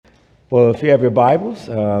Well, if you have your Bibles,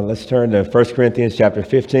 let's turn to 1 Corinthians chapter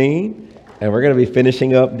 15, and we're going to be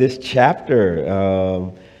finishing up this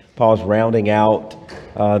chapter. Paul's rounding out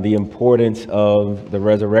the importance of the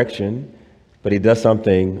resurrection, but he does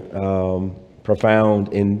something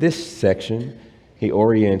profound in this section. He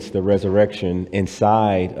orients the resurrection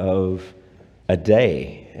inside of a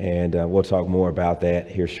day, and we'll talk more about that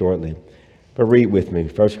here shortly. But read with me,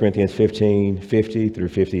 1 Corinthians 15, 50 through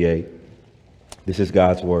 58. This is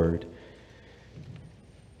God's word.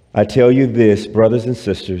 I tell you this, brothers and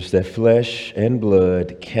sisters, that flesh and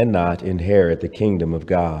blood cannot inherit the kingdom of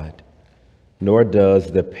God, nor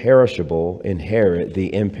does the perishable inherit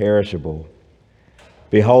the imperishable.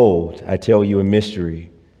 Behold, I tell you a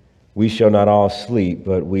mystery. We shall not all sleep,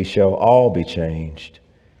 but we shall all be changed.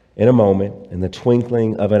 In a moment, in the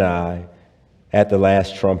twinkling of an eye, at the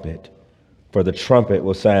last trumpet. For the trumpet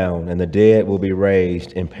will sound, and the dead will be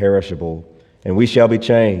raised imperishable, and we shall be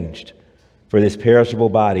changed. For this perishable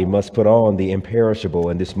body must put on the imperishable,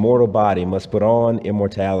 and this mortal body must put on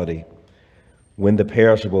immortality. When the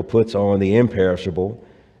perishable puts on the imperishable,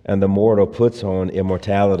 and the mortal puts on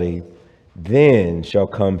immortality, then shall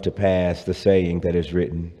come to pass the saying that is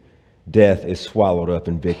written, Death is swallowed up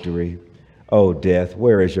in victory. O death,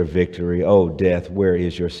 where is your victory? O death, where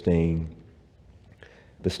is your sting?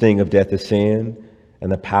 The sting of death is sin,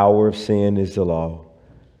 and the power of sin is the law.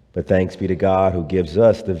 But thanks be to God who gives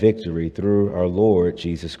us the victory through our Lord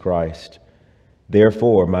Jesus Christ.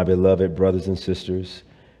 Therefore, my beloved brothers and sisters,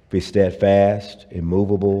 be steadfast,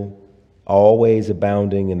 immovable, always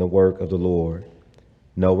abounding in the work of the Lord,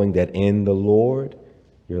 knowing that in the Lord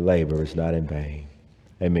your labor is not in vain.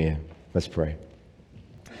 Amen. Let's pray.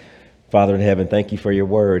 Father in heaven, thank you for your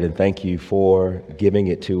word, and thank you for giving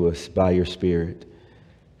it to us by your Spirit.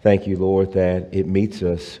 Thank you, Lord, that it meets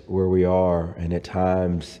us where we are, and at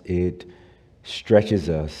times it stretches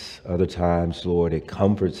us. Other times, Lord, it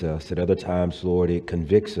comforts us. At other times, Lord, it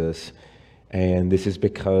convicts us. And this is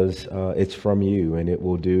because it's from you, and it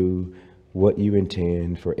will do what you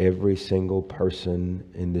intend for every single person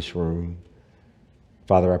in this room.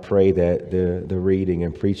 Father, I pray that the reading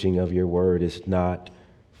and preaching of your word is not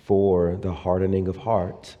for the hardening of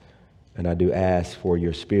hearts. And I do ask for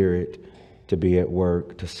your Spirit to be at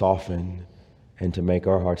work, to soften and to make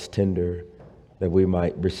our hearts tender, that we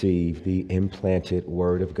might receive the implanted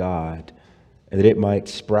word of God, and that it might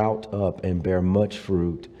sprout up and bear much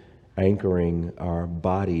fruit, anchoring our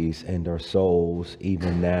bodies and our souls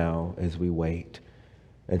even now as we wait.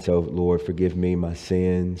 And so, Lord, forgive me my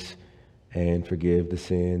sins and forgive the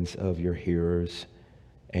sins of your hearers,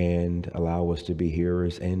 and allow us to be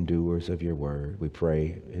hearers and doers of your word. We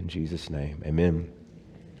pray in Jesus' name. Amen.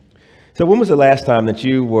 So when was the last time that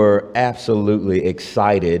you were absolutely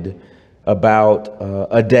excited about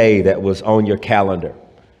a day that was on your calendar?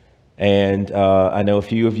 And I know a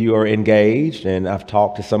few of you are engaged, and I've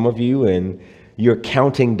talked to some of you, and you're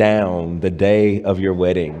counting down the day of your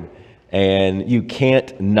wedding, and you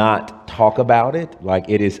can't not talk about it. Like,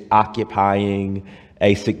 it is occupying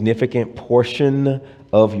a significant portion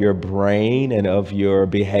of your brain and of your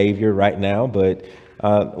behavior right now, but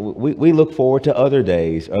we look forward to other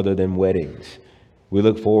days other than weddings. We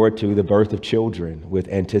look forward to the birth of children with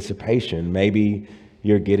anticipation. Maybe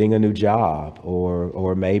you're getting a new job,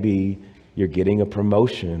 or maybe you're getting a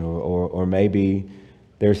promotion, or maybe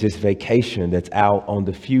there's this vacation that's out on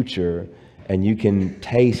the future, and you can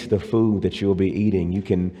taste the food that you'll be eating. You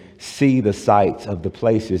can see the sights of the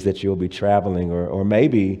places that you'll be traveling, or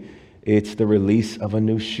maybe it's the release of a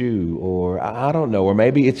new shoe, or I don't know, or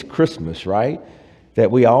maybe it's Christmas, right? That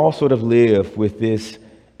we all sort of live with this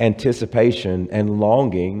anticipation and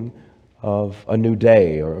longing of a new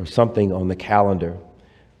day or something on the calendar.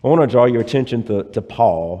 I want to draw your attention to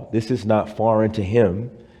Paul. This is not foreign to him,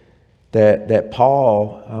 that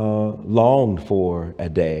Paul longed for a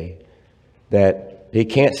day, that he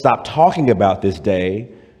can't stop talking about this day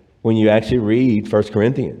when you actually read 1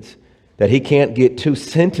 Corinthians. That he can't get two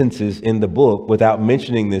sentences in the book without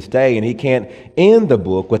mentioning this day, and he can't end the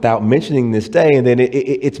book without mentioning this day, and then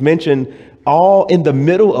it's mentioned all in the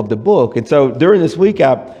middle of the book. And so during this week,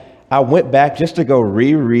 I went back just to go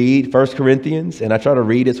reread 1 Corinthians, and I try to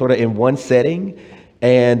read it sort of in one setting,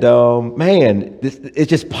 and it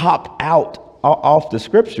just popped out off the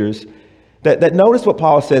scriptures. That notice what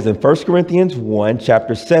Paul says in 1 Corinthians 1,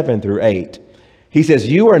 chapter 7 through 8. He says,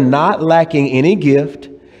 "You are not lacking any gift,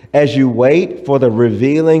 as you wait for the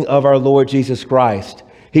revealing of our Lord Jesus Christ.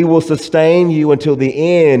 He will sustain you until the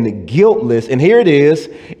end, guiltless." And here it is,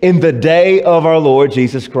 "in the day of our Lord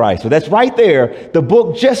Jesus Christ." So that's right there. The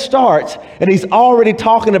book just starts, and he's already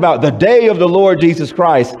talking about the day of the Lord Jesus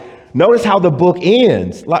Christ. Notice how the book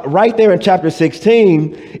ends. Like right there in chapter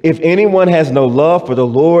 16, if anyone has no love for the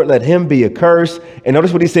Lord, let him be accursed. And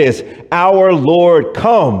notice what he says, our Lord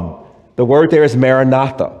come. The word there is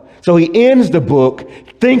Maranatha. So he ends the book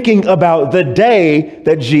thinking about the day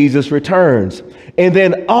that Jesus returns. And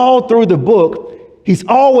then all through the book, he's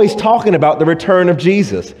always talking about the return of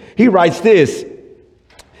Jesus. He writes this,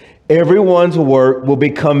 everyone's work will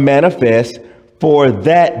become manifest, for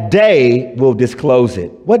that day will disclose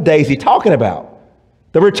it. What day is he talking about?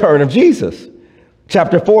 The return of Jesus.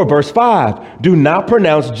 Chapter 4, verse 5. Do not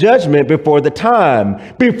pronounce judgment before the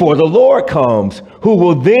time, before the Lord comes, who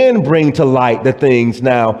will then bring to light the things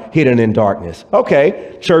now hidden in darkness.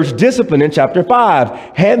 Okay, church discipline in chapter 5.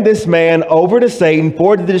 Hand this man over to Satan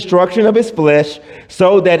for the destruction of his flesh,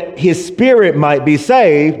 so that his spirit might be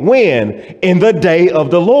saved. When? In the day of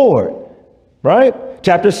the Lord. Right?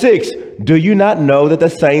 Chapter 6, do you not know that the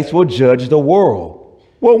saints will judge the world?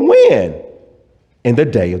 Well, when? In the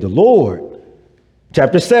day of the Lord.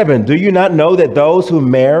 Chapter 7, do you not know that those who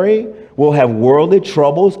marry will have worldly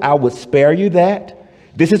troubles? I would spare you that.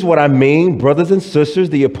 This is what I mean, brothers and sisters,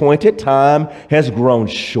 the appointed time has grown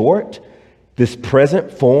short. This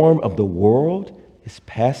present form of the world is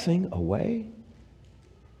passing away.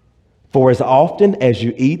 For as often as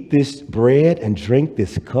you eat this bread and drink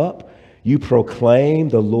this cup, you proclaim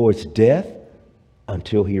the Lord's death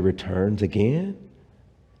until he returns again.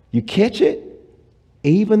 You catch it?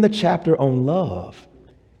 Even the chapter on love.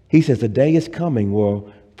 He says the day is coming where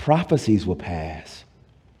prophecies will pass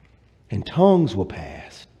and tongues will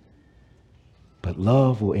pass, but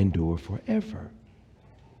love will endure forever.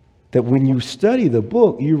 That when you study the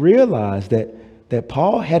book, you realize that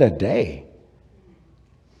Paul had a day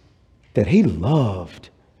that he loved,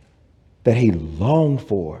 that he longed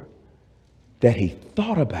for, that he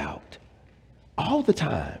thought about all the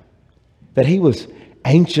time, that he was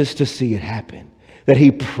anxious to see it happen, that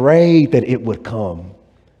he prayed that it would come.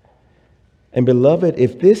 And beloved,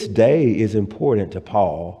 if this day is important to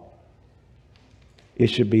Paul,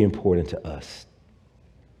 it should be important to us.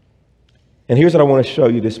 And here's what I want to show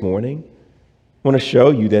you this morning. I want to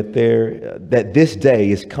show you that this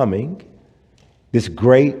day is coming, this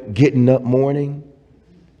great getting up morning,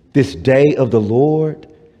 this day of the Lord.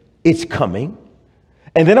 It's coming.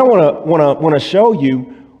 And then I want to show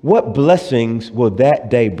you what blessings will that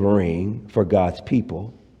day bring for God's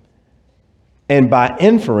people. And by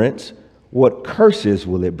inference, what curses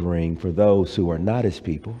will it bring for those who are not his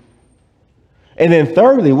people? And then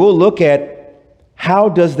thirdly, we'll look at how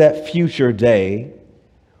does that future day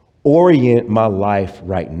orient my life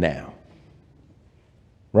right now?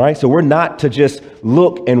 Right? So we're not to just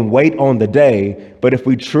look and wait on the day, but if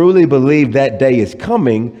we truly believe that day is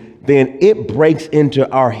coming, then it breaks into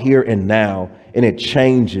our here and now, and it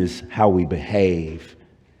changes how we behave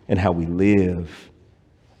and how we live.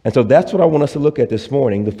 And so that's what I want us to look at this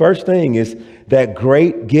morning. The first thing is that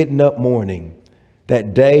great getting up morning,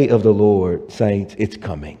 that day of the Lord, saints, it's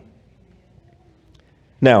coming.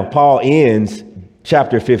 Now, Paul ends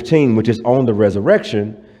chapter 15, which is on the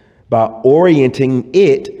resurrection, by orienting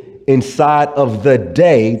it inside of the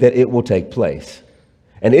day that it will take place.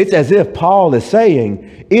 And it's as if Paul is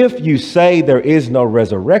saying, if you say there is no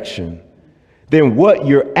resurrection, then what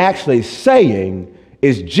you're actually saying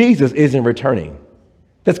is Jesus isn't returning.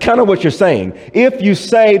 That's kind of what you're saying. If you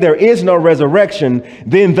say there is no resurrection,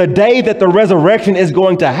 then the day that the resurrection is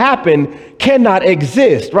going to happen cannot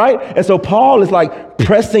exist, right? And so Paul is like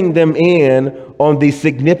pressing them in on the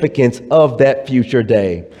significance of that future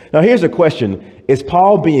day. Now, here's a question. Is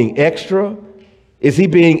Paul being extra? Is he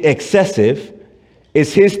being excessive?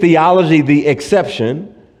 Is his theology the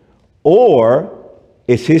exception, or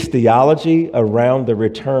is his theology around the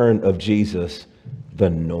return of Jesus the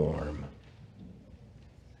norm?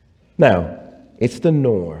 Now, it's the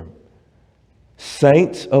norm.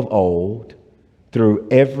 Saints of old, through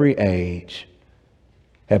every age,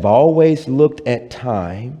 have always looked at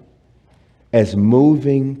time as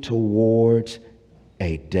moving towards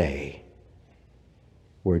a day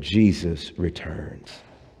where Jesus returns.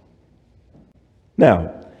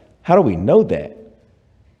 Now, how do we know that?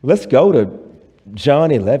 Let's go to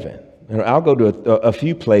John 11. And I'll go to a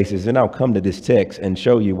few places, and I'll come to this text and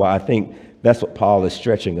show you why I think that's what Paul is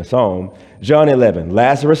stretching us on. John 11,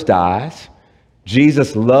 Lazarus dies.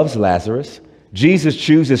 Jesus loves Lazarus. Jesus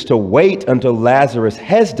chooses to wait until Lazarus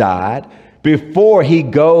has died before he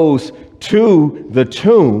goes to the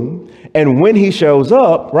tomb. And when he shows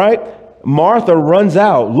up, right, Martha runs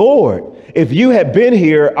out, Lord, if you had been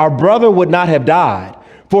here, our brother would not have died.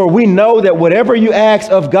 For we know that whatever you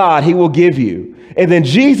ask of God, he will give you. And then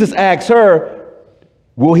Jesus asks her,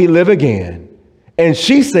 will he live again? And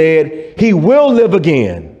she said, he will live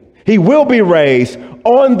again. He will be raised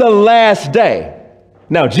on the last day.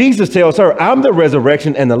 Now, Jesus tells her, I'm the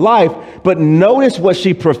resurrection and the life. But notice what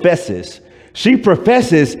she professes. She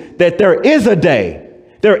professes that there is a day.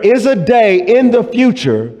 There is a day in the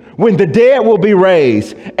future when the dead will be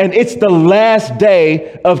raised. And it's the last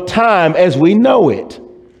day of time as we know it.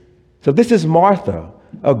 So this is Martha,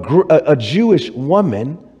 a Jewish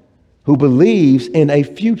woman who believes in a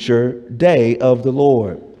future day of the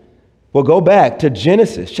Lord. Well, go back to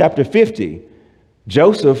Genesis chapter 50.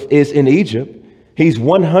 Joseph is in Egypt. He's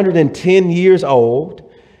 110 years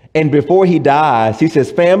old. And before he dies, he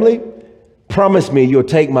says, family, promise me you'll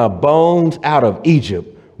take my bones out of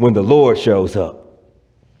Egypt when the Lord shows up.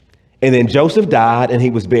 And then Joseph died and he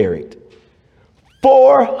was buried.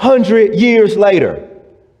 400 years later,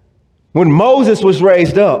 when Moses was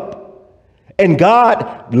raised up and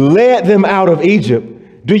God led them out of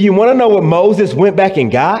Egypt, do you want to know what Moses went back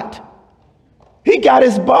and got? He got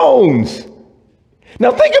his bones.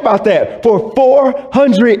 Now think about that. For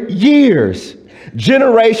 400 years,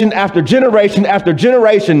 generation after generation after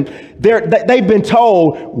generation, they've been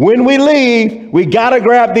told, when we leave, we got to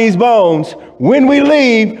grab these bones. When we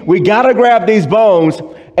leave, we got to grab these bones.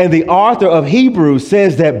 And the author of Hebrews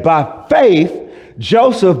says that by faith,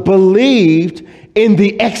 Joseph believed in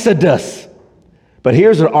the Exodus. But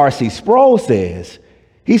here's what R.C. Sproul says.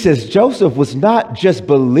 He says Joseph was not just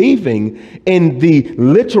believing in the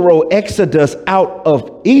literal exodus out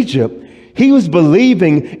of Egypt. He was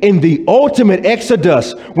believing in the ultimate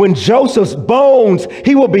exodus when Joseph's bones,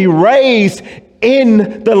 he will be raised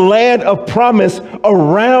in the land of promise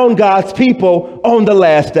around God's people on the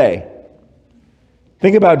last day.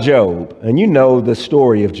 Think about Job, and you know the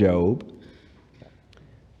story of Job.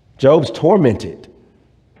 Job's tormented.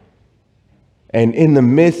 And in the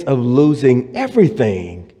midst of losing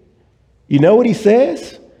everything, you know what he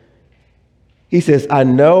says? He says, I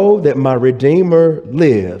know that my Redeemer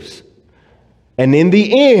lives. And in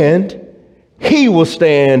the end, he will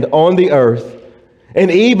stand on the earth. And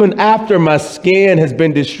even after my skin has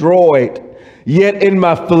been destroyed, yet in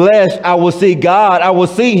my flesh, I will see God. I will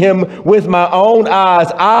see him with my own eyes.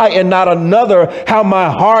 I and not another, how my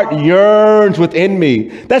heart yearns within me.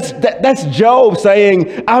 That's Job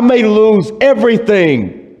saying, I may lose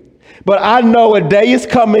everything, but I know a day is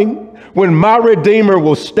coming when my Redeemer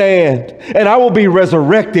will stand and I will be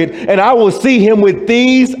resurrected and I will see him with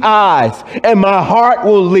these eyes and my heart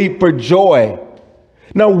will leap for joy.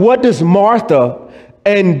 Now, what does Martha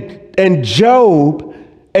and Job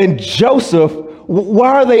and Joseph, why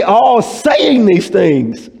are they all saying these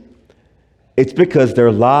things? It's because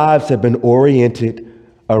their lives have been oriented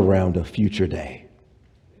around a future day.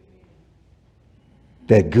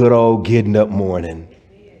 That good old getting up morning.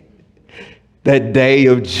 That day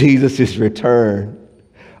of Jesus' return.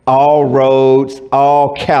 All roads,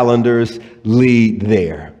 all calendars lead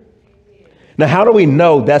there. Now, how do we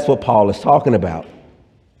know that's what Paul is talking about?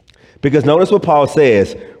 Because notice what Paul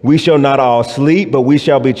says, we shall not all sleep, but we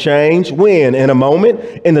shall be changed. When? In a moment,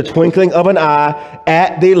 in the twinkling of an eye,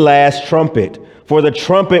 at the last trumpet. For the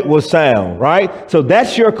trumpet will sound, right? So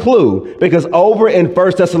that's your clue, because over in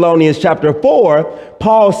 1 Thessalonians chapter 4,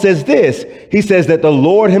 Paul says this. He says that the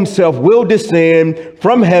Lord himself will descend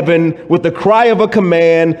from heaven with the cry of a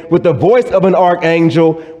command, with the voice of an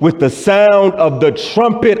archangel, with the sound of the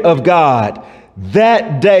trumpet of God.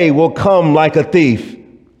 That day will come like a thief.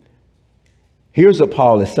 Here's what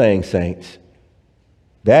Paul is saying, saints.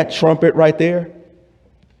 That trumpet right there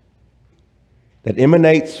that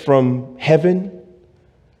emanates from heaven,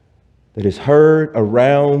 that is heard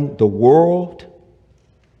around the world,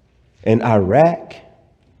 in Iraq,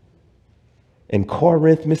 in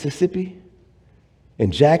Corinth, Mississippi,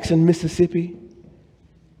 in Jackson, Mississippi,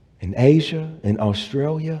 in Asia, in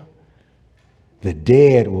Australia, the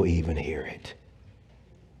dead will even hear it.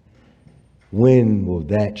 When will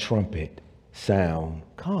that trumpet sound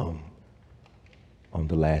come? On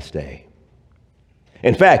the last day.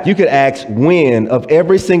 In fact, you could ask when of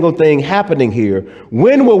every single thing happening here.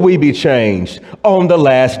 When will we be changed? On the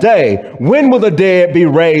last day. When will the dead be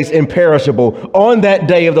raised imperishable? On that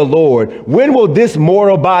day of the Lord. When will this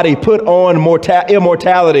mortal body put on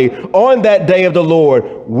immortality? On that day of the Lord.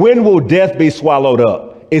 When will death be swallowed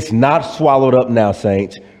up? It's not swallowed up now,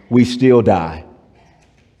 saints. We still die.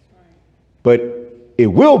 But it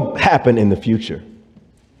will happen in the future.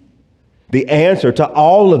 The answer to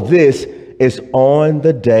all of this is on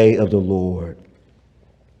the day of the Lord.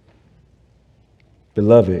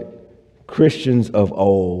 Beloved, Christians of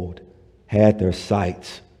old had their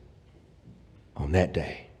sights on that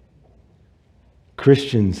day.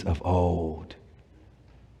 Christians of old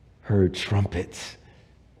heard trumpets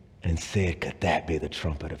and said, could that be the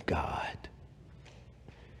trumpet of God?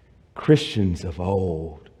 Christians of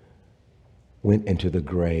old went into the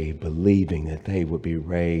grave believing that they would be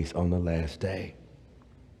raised on the last day.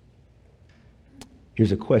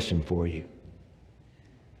 Here's a question for you.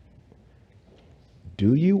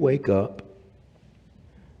 Do you wake up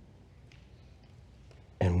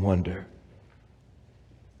and wonder,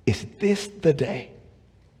 is this the day?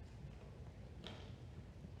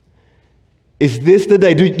 Is this the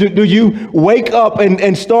day? Do you wake up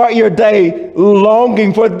and start your day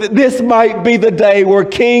longing for this might be the day where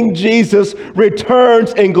King Jesus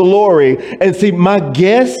returns in glory? And see, my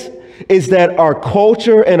guess is that our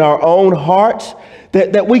culture and our own hearts,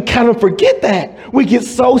 that we kind of forget that. We get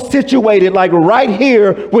so situated like right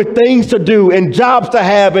here with things to do and jobs to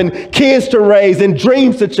have and kids to raise and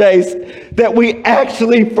dreams to chase that we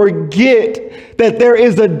actually forget that there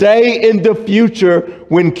is a day in the future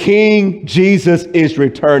when King Jesus is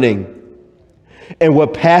returning. And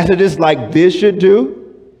what passages like this should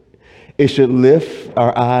do, it should lift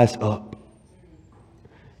our eyes up.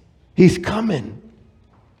 He's coming.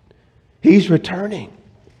 He's returning.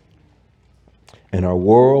 And our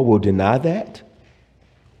world will deny that.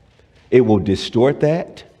 It will distort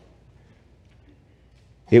that.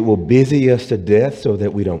 It will busy us to death so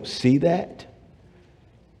that we don't see that.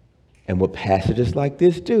 And what passages like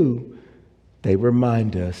this do, they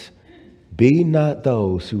remind us, be not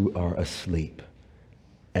those who are asleep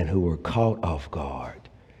and who are caught off guard,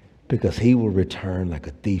 because he will return like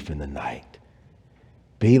a thief in the night.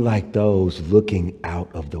 Be like those looking out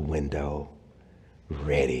of the window,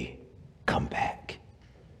 ready, come back.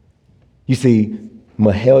 You see,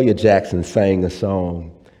 Mahalia Jackson sang a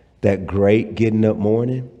song, That Great Getting Up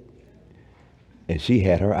Morning, and she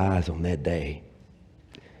had her eyes on that day.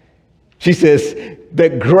 She says,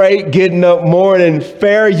 that great getting up morning,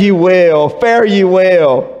 fare ye well, fare ye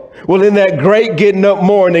well. Well, in that great getting up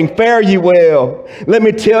morning, fare ye well. Let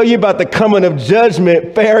me tell you about the coming of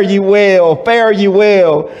judgment. Fare ye well, fare ye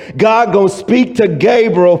well. God gonna speak to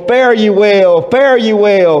Gabriel. Fare ye well, fare ye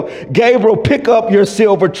well. Gabriel, pick up your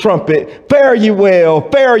silver trumpet. Fare ye well,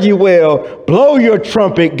 fare ye well. Blow your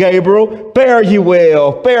trumpet, Gabriel. Fare ye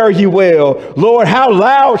well, fare ye well. Lord, how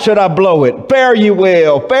loud should I blow it? Fare ye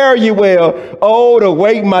well, fare ye well. Oh, to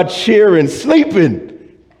wake my cheering,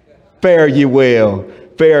 sleeping. Fare ye well.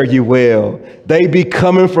 Fare ye well. They be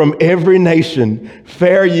coming from every nation.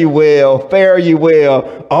 Fare ye well, fare ye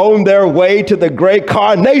well. On their way to the great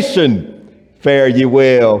coronation. Fare ye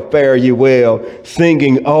well, fare ye well.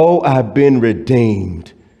 Singing, oh, I've been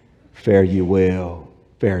redeemed. Fare ye well,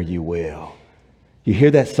 fare ye well. You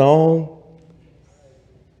hear that song?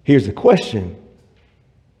 Here's the question.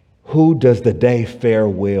 Who does the day fare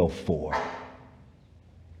well for?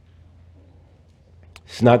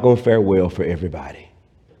 It's not going to fare well for everybody.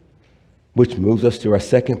 Which moves us to our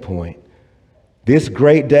second point. This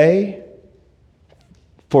great day,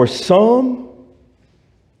 for some,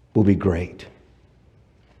 will be great.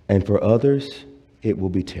 And for others, it will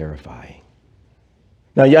be terrifying.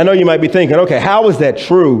 Now, I know you might be thinking, okay, how is that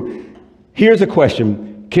true? Here's a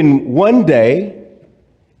question. Can one day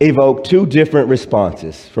evoke two different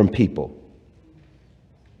responses from people?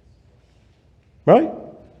 Right?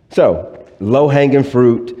 So, low-hanging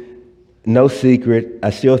fruit. No secret,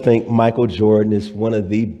 I still think Michael Jordan is one of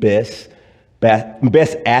the best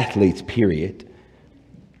athletes, period.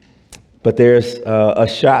 But there's a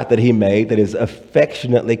shot that he made that is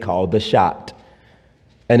affectionately called the shot.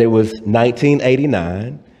 And it was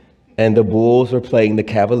 1989, and the Bulls were playing the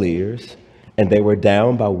Cavaliers, and they were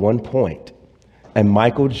down by 1 point. And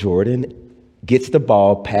Michael Jordan gets the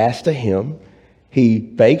ball passed to him.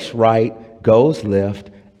 He fakes right, goes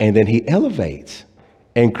left, and then he elevates.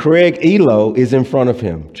 And Craig Elo is in front of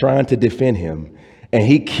him, trying to defend him. And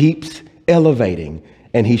he keeps elevating,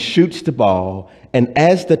 and he shoots the ball. And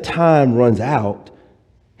as the time runs out,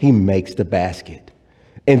 he makes the basket.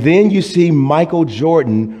 And then you see Michael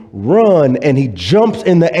Jordan run, and he jumps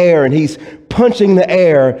in the air, and he's punching the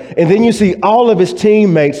air. And then you see all of his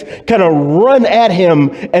teammates kind of run at him,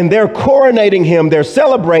 and they're coronating him. They're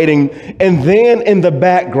celebrating. And then in the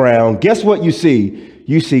background, guess what you see?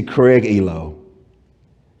 You see Craig Elo.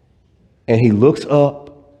 And he looks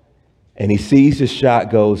up and he sees the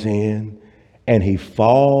shot goes in, and he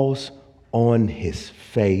falls on his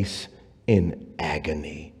face in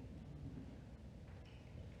agony.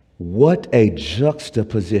 What a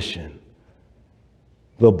juxtaposition.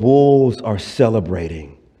 The Bulls are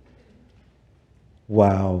celebrating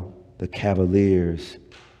while the Cavaliers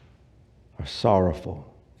are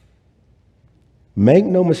sorrowful. Make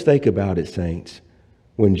no mistake about it, saints.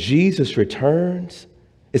 When Jesus returns,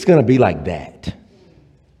 It's going to be like that.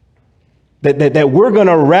 That we're going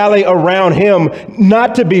to rally around him,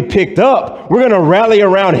 not to be picked up. We're going to rally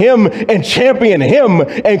around him and champion him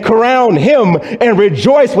and crown him and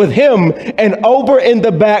rejoice with him. And over in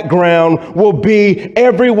the background will be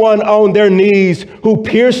everyone on their knees who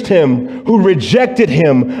pierced him, who rejected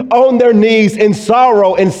him. On their knees in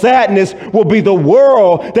sorrow and sadness will be the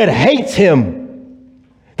world that hates him.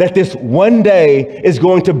 That this one day is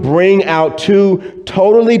going to bring out two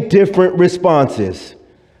totally different responses.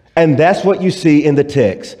 And that's what you see in the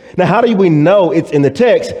text. Now, how do we know it's in the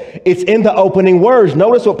text? It's in the opening words.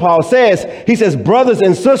 Notice what Paul says. He says, brothers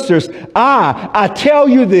and sisters, I tell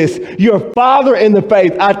you this, your father in the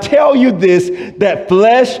faith, I tell you this, that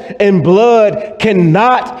flesh and blood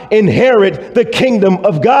cannot inherit the kingdom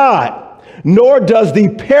of God, nor does the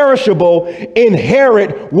perishable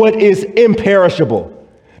inherit what is imperishable.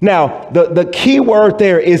 Now, the key word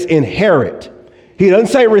there is inherit. He doesn't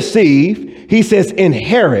say receive. He says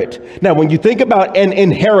inherit. Now, when you think about an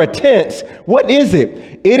inheritance, what is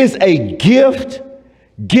it? It is a gift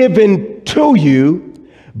given to you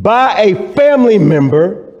by a family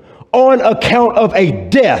member on account of a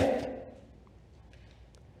death.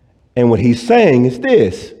 And what he's saying is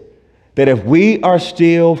this, that if we are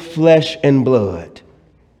still flesh and blood,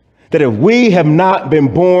 that if we have not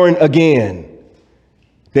been born again,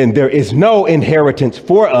 then there is no inheritance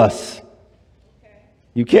for us.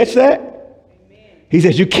 You catch that? He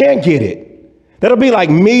says, you can't get it. That'll be like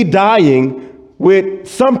me dying with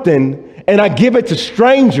something and I give it to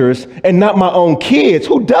strangers and not my own kids.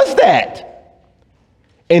 Who does that?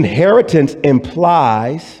 Inheritance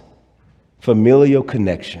implies familial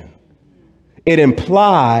connection. It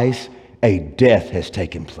implies a death has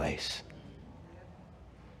taken place.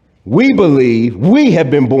 We believe we have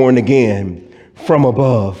been born again from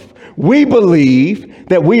above. We believe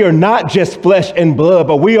that we are not just flesh and blood,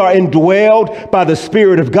 but we are indwelled by the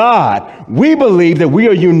Spirit of God. We believe that we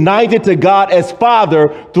are united to God as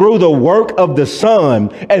Father through the work of the Son.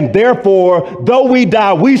 And therefore, though we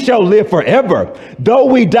die, we shall live forever. Though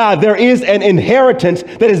we die, there is an inheritance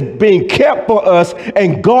that is being kept for us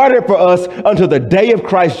and guarded for us until the day of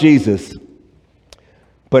Christ Jesus.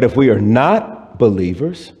 But if we are not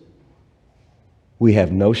believers, we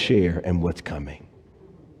have no share in what's coming.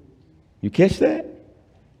 You catch that?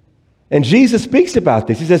 And Jesus speaks about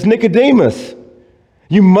this. He says, Nicodemus,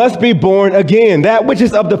 you must be born again. That which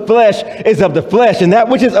is of the flesh is of the flesh, and that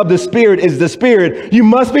which is of the Spirit is the Spirit. You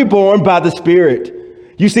must be born by the Spirit.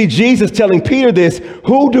 You see Jesus telling Peter this,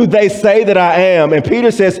 who do they say that I am? And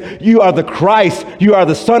Peter says, you are the Christ. You are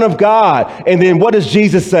the Son of God. And then what does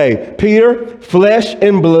Jesus say? Peter, flesh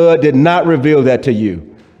and blood did not reveal that to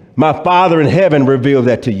you. My Father in heaven revealed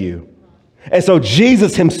that to you. And so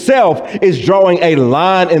Jesus himself is drawing a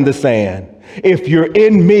line in the sand. If you're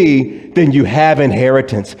in me, then you have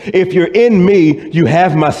inheritance. If you're in me, you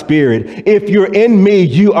have my Spirit. If you're in me,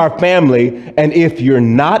 you are family. And if you're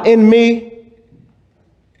not in me,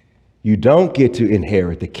 you don't get to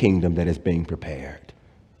inherit the kingdom that is being prepared.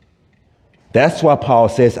 That's why Paul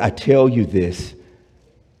says, I tell you this,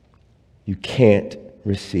 you can't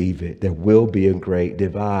receive it. There will be a great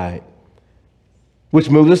divide. Which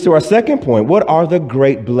moves us to our second point. What are the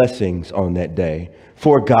great blessings on that day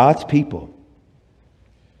for God's people?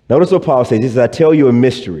 Notice what Paul says. He says, I tell you a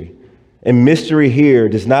mystery. And mystery here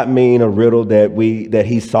does not mean a riddle that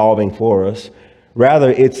he's solving for us.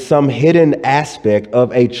 Rather, it's some hidden aspect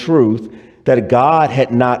of a truth that God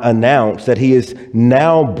had not announced, that he is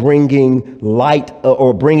now bringing light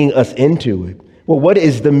or bringing us into it. Well, what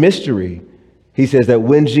is the mystery? He says that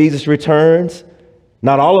when Jesus returns,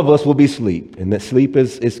 not all of us will be asleep, and that sleep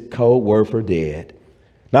is code word for dead.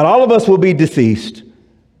 Not all of us will be deceased,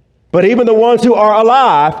 but even the ones who are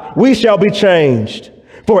alive, we shall be changed.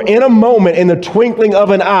 For in a moment, in the twinkling of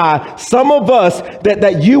an eye, some of us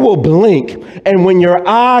that you will blink, and when your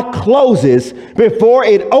eye closes, before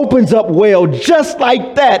it opens up well, just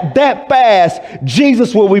like that fast,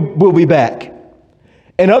 Jesus will be back.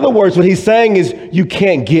 In other words, what he's saying is you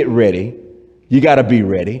can't get ready. You got to be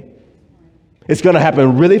ready. It's going to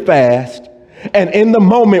happen really fast. And in the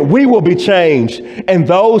moment, we will be changed. And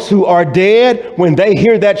those who are dead, when they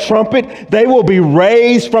hear that trumpet, they will be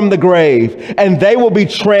raised from the grave and they will be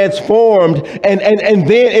transformed. And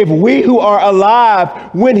then if we who are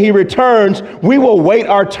alive, when he returns, we will wait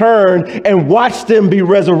our turn and watch them be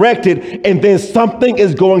resurrected. And then something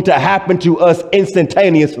is going to happen to us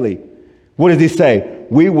instantaneously. What does he say?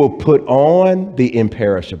 We will put on the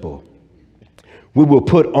imperishable. We will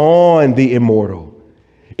put on the immortal.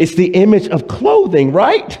 It's the image of clothing,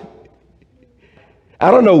 right?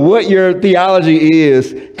 I don't know what your theology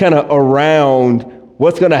is kind of around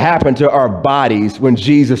what's going to happen to our bodies when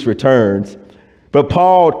Jesus returns. But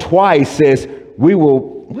Paul twice says, we will,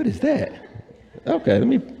 what is that?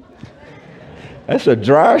 Okay, that's a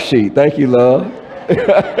dryer sheet. Thank you, love.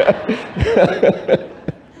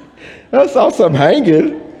 I saw something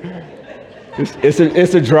hanging.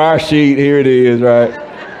 It's a dryer sheet. Here it is, right?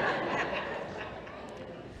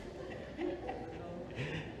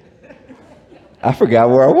 I forgot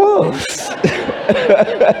where I was.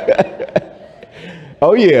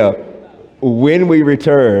 Oh, yeah. When we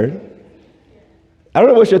return, I don't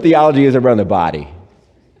know what your theology is around the body.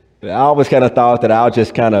 I always kind of thought that I'll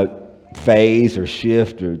just kind of phase or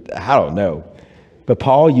shift, or I don't know. But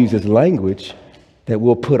Paul uses language that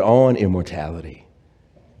will put on immortality,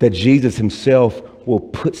 that Jesus himself will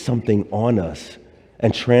put something on us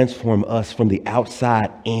and transform us from the outside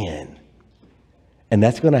in. And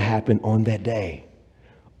that's going to happen on that day.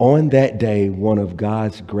 On that day, one of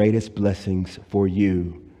God's greatest blessings for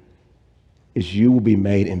you is you will be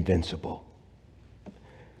made invincible,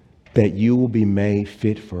 that you will be made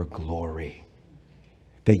fit for glory,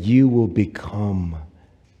 that you will become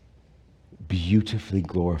beautifully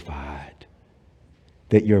glorified,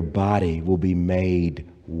 that your body will be made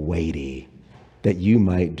weighty, that you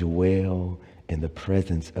might dwell in the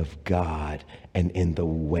presence of God and in the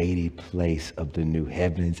weighty place of the new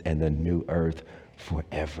heavens and the new earth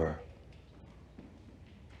forever.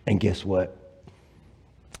 And guess what?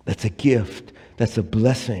 That's a gift. That's a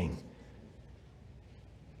blessing.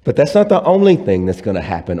 But that's not the only thing that's going to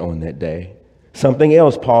happen on that day. Something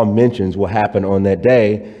else Paul mentions will happen on that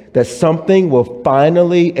day, that something will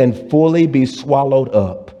finally and fully be swallowed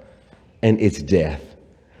up, and it's death.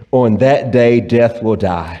 On that day, death will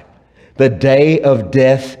die. The day of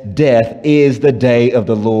death is the day of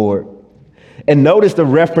the Lord. And notice the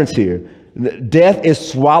reference here. Death is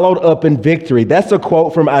swallowed up in victory. That's a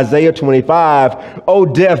quote from Isaiah 25. Oh,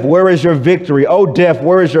 death, where is your victory? Oh, death,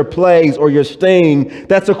 where is your plagues or your sting?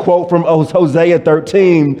 That's a quote from Hosea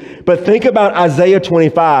 13. But think about Isaiah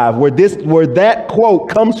 25, where that quote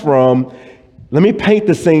comes from. Let me paint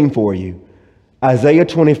the scene for you. Isaiah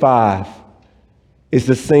 25 is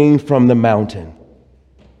the scene from the mountain.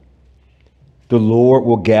 The Lord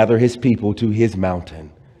will gather his people to his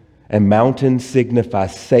mountain. And mountains signify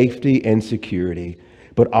safety and security,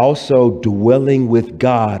 but also dwelling with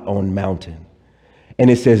God on mountain. And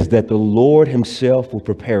it says that the Lord himself will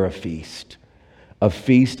prepare a feast of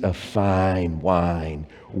fine wine,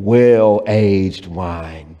 well-aged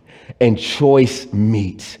wine, and choice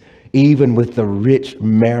meats, even with the rich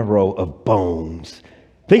marrow of bones.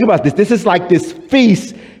 Think about this. This is like this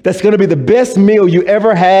feast that's going to be the best meal you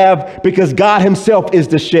ever have because God himself is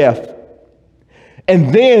the chef.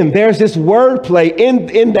 And then there's this wordplay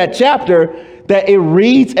in that chapter that it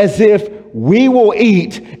reads as if we will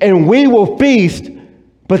eat and we will feast,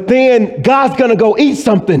 but then God's going to go eat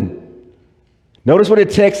something. Notice what the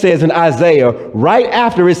text says in Isaiah. Right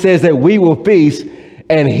after it says that we will feast,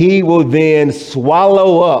 and he will then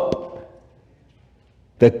swallow up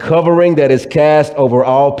the covering that is cast over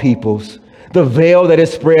all peoples, the veil that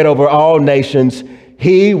is spread over all nations.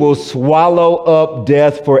 He will swallow up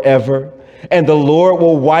death forever. And the Lord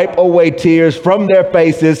will wipe away tears from their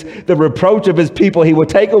faces. The reproach of his people he will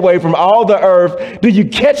take away from all the earth. Do you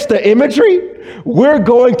catch the imagery? We're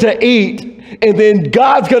going to eat, and then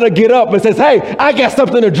God's going to get up and says, hey, I got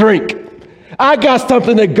something to drink. I got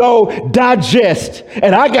something to go digest,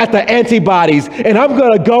 and I got the antibodies, and I'm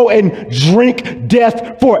going to go and drink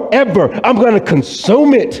death forever. I'm going to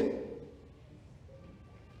consume it.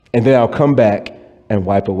 And then I'll come back and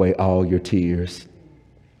wipe away all your tears.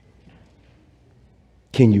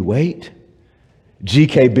 Can you wait?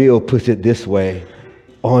 G.K. Bill puts it this way.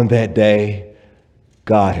 On that day,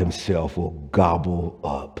 God himself will gobble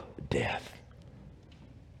up death.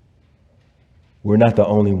 We're not the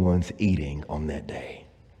only ones eating on that day.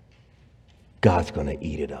 God's going to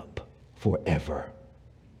eat it up forever.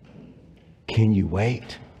 Can you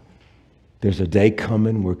wait? There's a day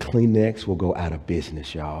coming where Kleenex will go out of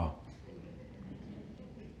business, y'all.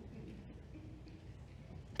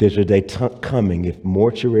 There's a day coming, if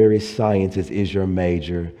mortuary sciences is your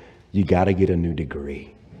major, you got to get a new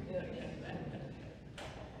degree.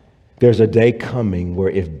 There's a day coming where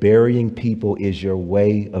if burying people is your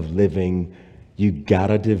way of living, you got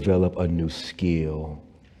to develop a new skill.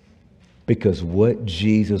 Because what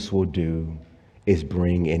Jesus will do is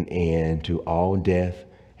bring an end to all death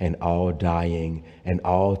and all dying and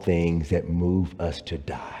all things that move us to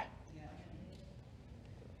die.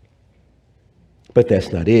 But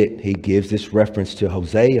that's not it. He gives this reference to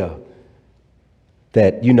Hosea.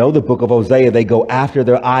 that, the book of Hosea, they go after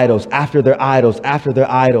their idols, after their idols, after their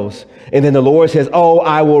idols. And then the Lord says, oh,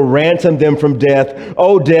 I will ransom them from death.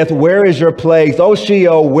 Oh, death, where is your plagues? Oh,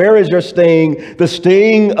 Sheol, where is your sting? The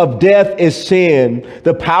sting of death is sin.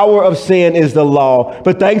 The power of sin is the law.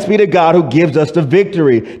 But thanks be to God who gives us the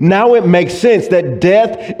victory. Now it makes sense that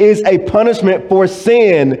death is a punishment for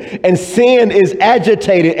sin, and sin is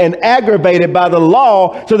agitated and aggravated by the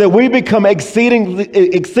law so that we become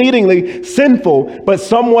exceedingly sinful. But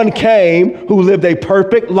someone came who lived a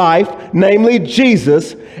perfect life, namely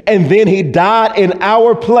Jesus, and then he died in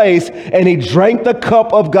our place, and he drank the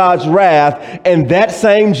cup of God's wrath, and that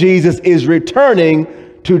same Jesus is returning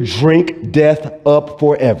to drink death up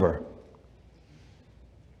forever.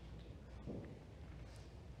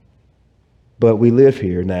 But we live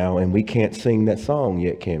here now, and we can't sing that song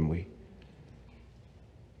yet, can we?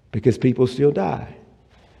 Because people still die.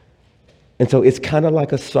 And so it's kind of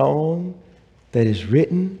like a song that is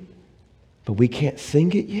written, but we can't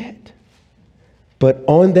sing it yet. But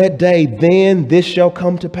on that day, then this shall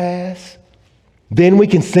come to pass. Then we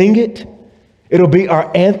can sing it. It'll be our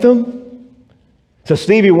anthem. So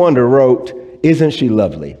Stevie Wonder wrote, "Isn't She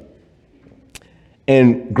Lovely?"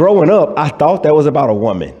 And growing up, I thought that was about a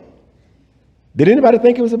woman. Did anybody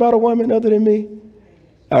think it was about a woman other than me?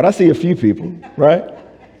 All right, I see a few people, right?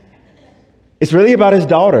 It's really about his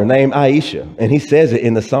daughter named Aisha, and he says it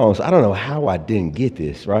in the song. So I don't know how I didn't get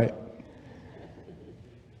this, right?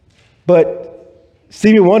 But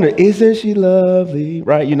Stevie Wonder, isn't she lovely,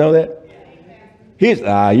 right? You know that? You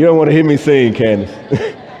don't want to hear me sing, Candace.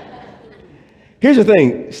 Here's the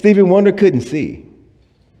thing, Stevie Wonder couldn't see.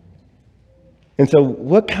 And so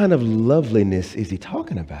what kind of loveliness is he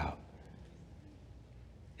talking about?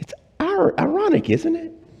 It's ironic, isn't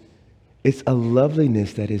it? It's a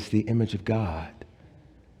loveliness that is the image of God.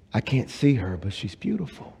 I can't see her, but she's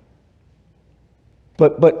beautiful.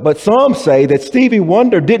 But some say that Stevie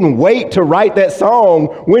Wonder didn't wait to write that song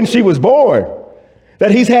when she was born, that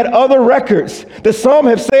he's had other records. That some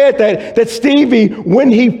have said that Stevie,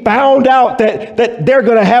 when he found out that they're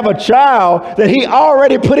going to have a child, that he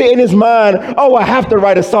already put it in his mind, oh, I have to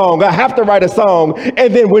write a song. I have to write a song.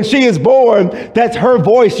 And then when she is born, that's her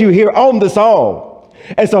voice you hear on the song.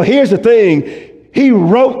 And so here's the thing. He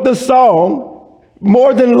wrote the song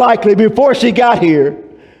more than likely before she got here,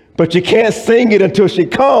 but you can't sing it until she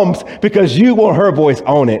comes because you want her voice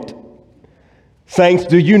on it. Saints,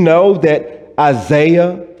 do you know that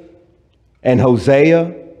Isaiah and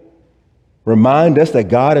Hosea remind us that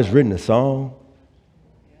God has written a song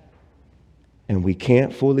and we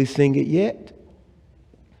can't fully sing it yet?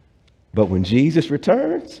 But when Jesus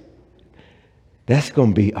returns, that's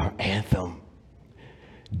going to be our anthem.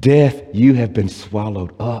 Death, you have been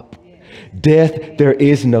swallowed up. Death, there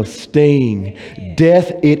is no sting.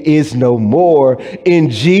 Death, it is no more. In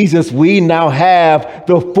Jesus, we now have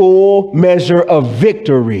the full measure of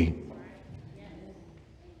victory.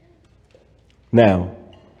 Now,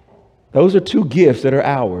 those are two gifts that are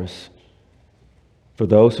ours for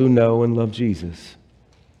those who know and love Jesus.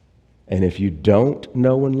 And if you don't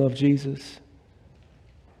know and love Jesus,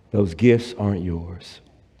 those gifts aren't yours.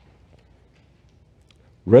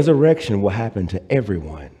 Resurrection will happen to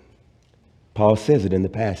everyone. Paul says it in the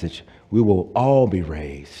passage. We will all be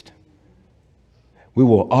raised. We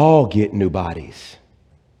will all get new bodies.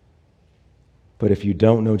 But if you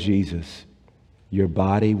don't know Jesus, your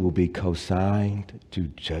body will be consigned to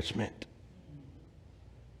judgment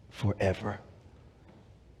forever.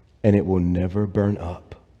 And it will never burn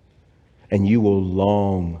up. And you will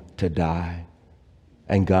long to die.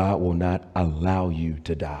 And God will not allow you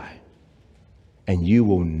to die. And you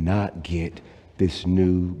will not get this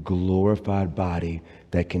new glorified body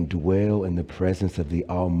that can dwell in the presence of the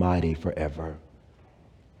Almighty forever.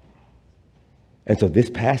 And so this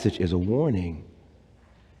passage is a warning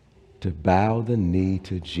to bow the knee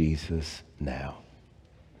to Jesus now.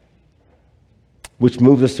 Which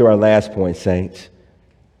moves us to our last point, saints.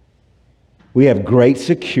 We have great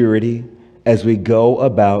security as we go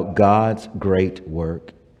about God's great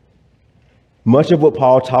work. Much of what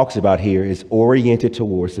Paul talks about here is oriented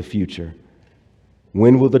towards the future.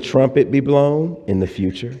 When will the trumpet be blown? In the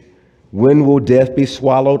future. When will death be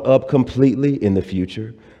swallowed up completely? In the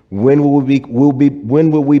future. When will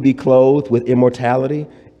we be clothed with immortality?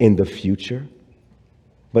 In the future.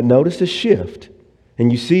 But notice the shift,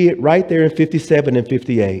 and you see it right there in 57 and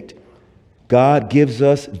 58. God gives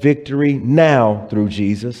us victory now through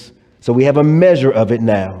Jesus, so we have a measure of it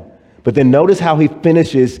now. But then notice how he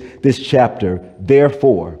finishes this chapter,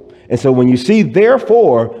 therefore. And so when you see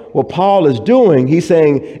therefore, what Paul is doing, he's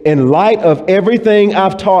saying, in light of everything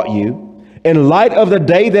I've taught you, in light of the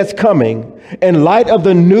day that's coming, in light of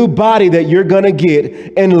the new body that you're going to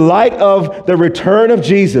get, in light of the return of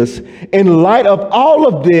Jesus, in light of all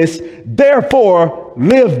of this, therefore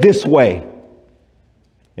live this way.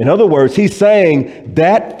 In other words, he's saying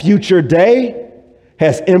that future day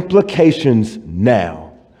has implications now.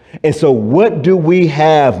 And so what do we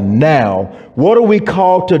have now? What are we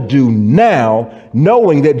called to do now,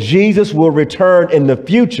 knowing that Jesus will return in the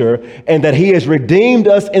future and that he has redeemed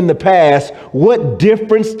us in the past? What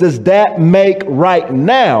difference does that make right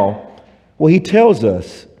now? Well, he tells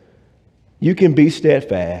us you can be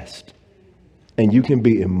steadfast and you can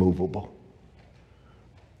be immovable.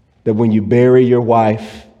 That when you bury your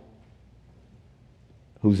wife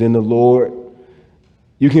who's in the Lord,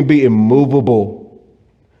 you can be immovable.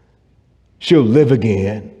 She'll live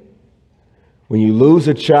again. When you lose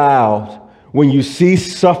a child, when you see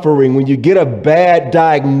suffering, when you get a bad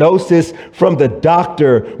diagnosis from the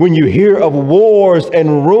doctor, when you hear of wars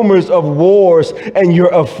and rumors of wars and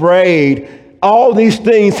you're afraid, all these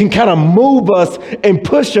things can kind of move us and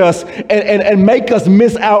push us and make us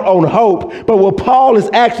miss out on hope. But what Paul is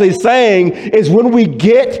actually saying is when we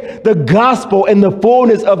get the gospel and the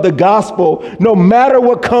fullness of the gospel, no matter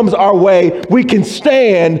what comes our way, we can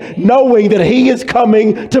stand knowing that he is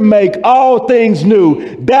coming to make all things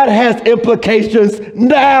new. That has implications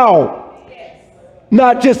now,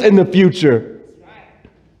 not just in the future.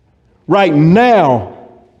 Right now.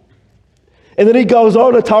 And then he goes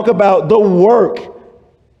on to talk about the work.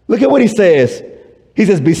 Look at what he says. He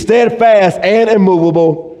says, be steadfast and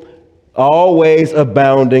immovable, always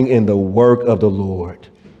abounding in the work of the Lord,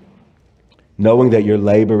 knowing that your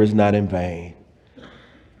labor is not in vain.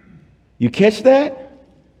 You catch that?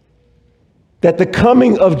 That the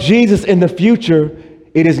coming of Jesus in the future,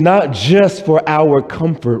 it is not just for our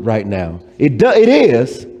comfort right now. It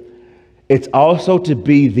is. It's also to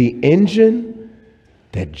be the engine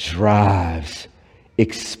that drives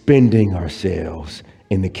expending ourselves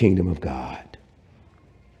in the kingdom of God.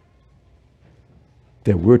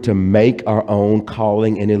 That we're to make our own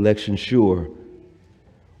calling and election sure.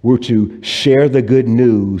 We're to share the good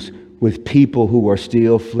news with people who are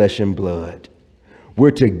still flesh and blood.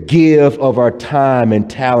 We're to give of our time and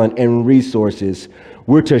talent and resources.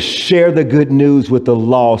 We're to share the good news with the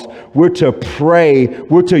lost. We're to pray.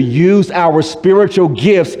 We're to use our spiritual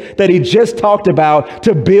gifts that he just talked about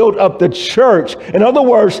to build up the church. In other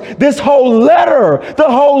words, the whole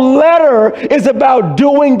letter is about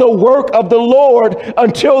doing the work of the Lord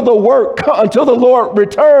until the Lord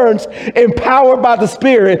returns, empowered by the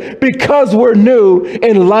Spirit, because we're new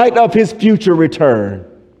in light of his future return.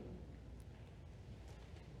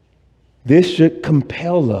 This should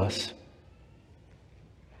compel us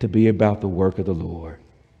to be about the work of the Lord,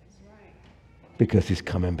 because he's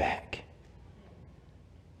coming back.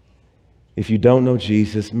 If you don't know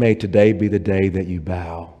Jesus, may today be the day that you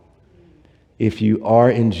bow. If you are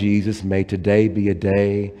in Jesus, may today be a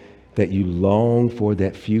day that you long for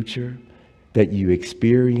that future, that you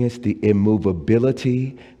experience the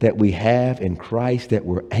immovability that we have in Christ, that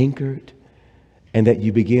we're anchored, and that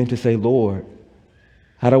you begin to say, Lord,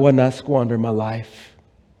 how do I not squander my life?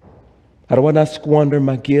 How do I not squander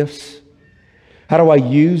my gifts? How do I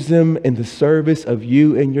use them in the service of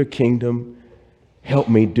you and your kingdom? Help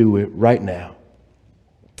me do it right now.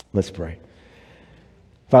 Let's pray.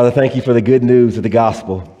 Father, thank you for the good news of the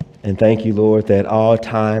gospel. And thank you, Lord, that all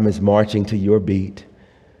time is marching to your beat.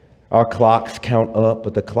 Our clocks count up,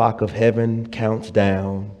 but the clock of heaven counts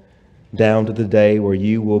down to the day where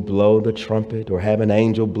you will blow the trumpet or have an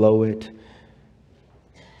angel blow it.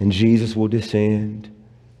 And Jesus will descend.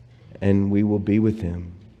 And we will be with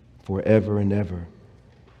him forever and ever.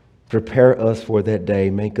 Prepare us for that day.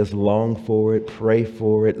 Make us long for it, pray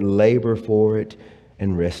for it, labor for it,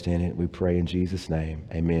 and rest in it. We pray in Jesus' name.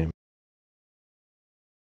 Amen.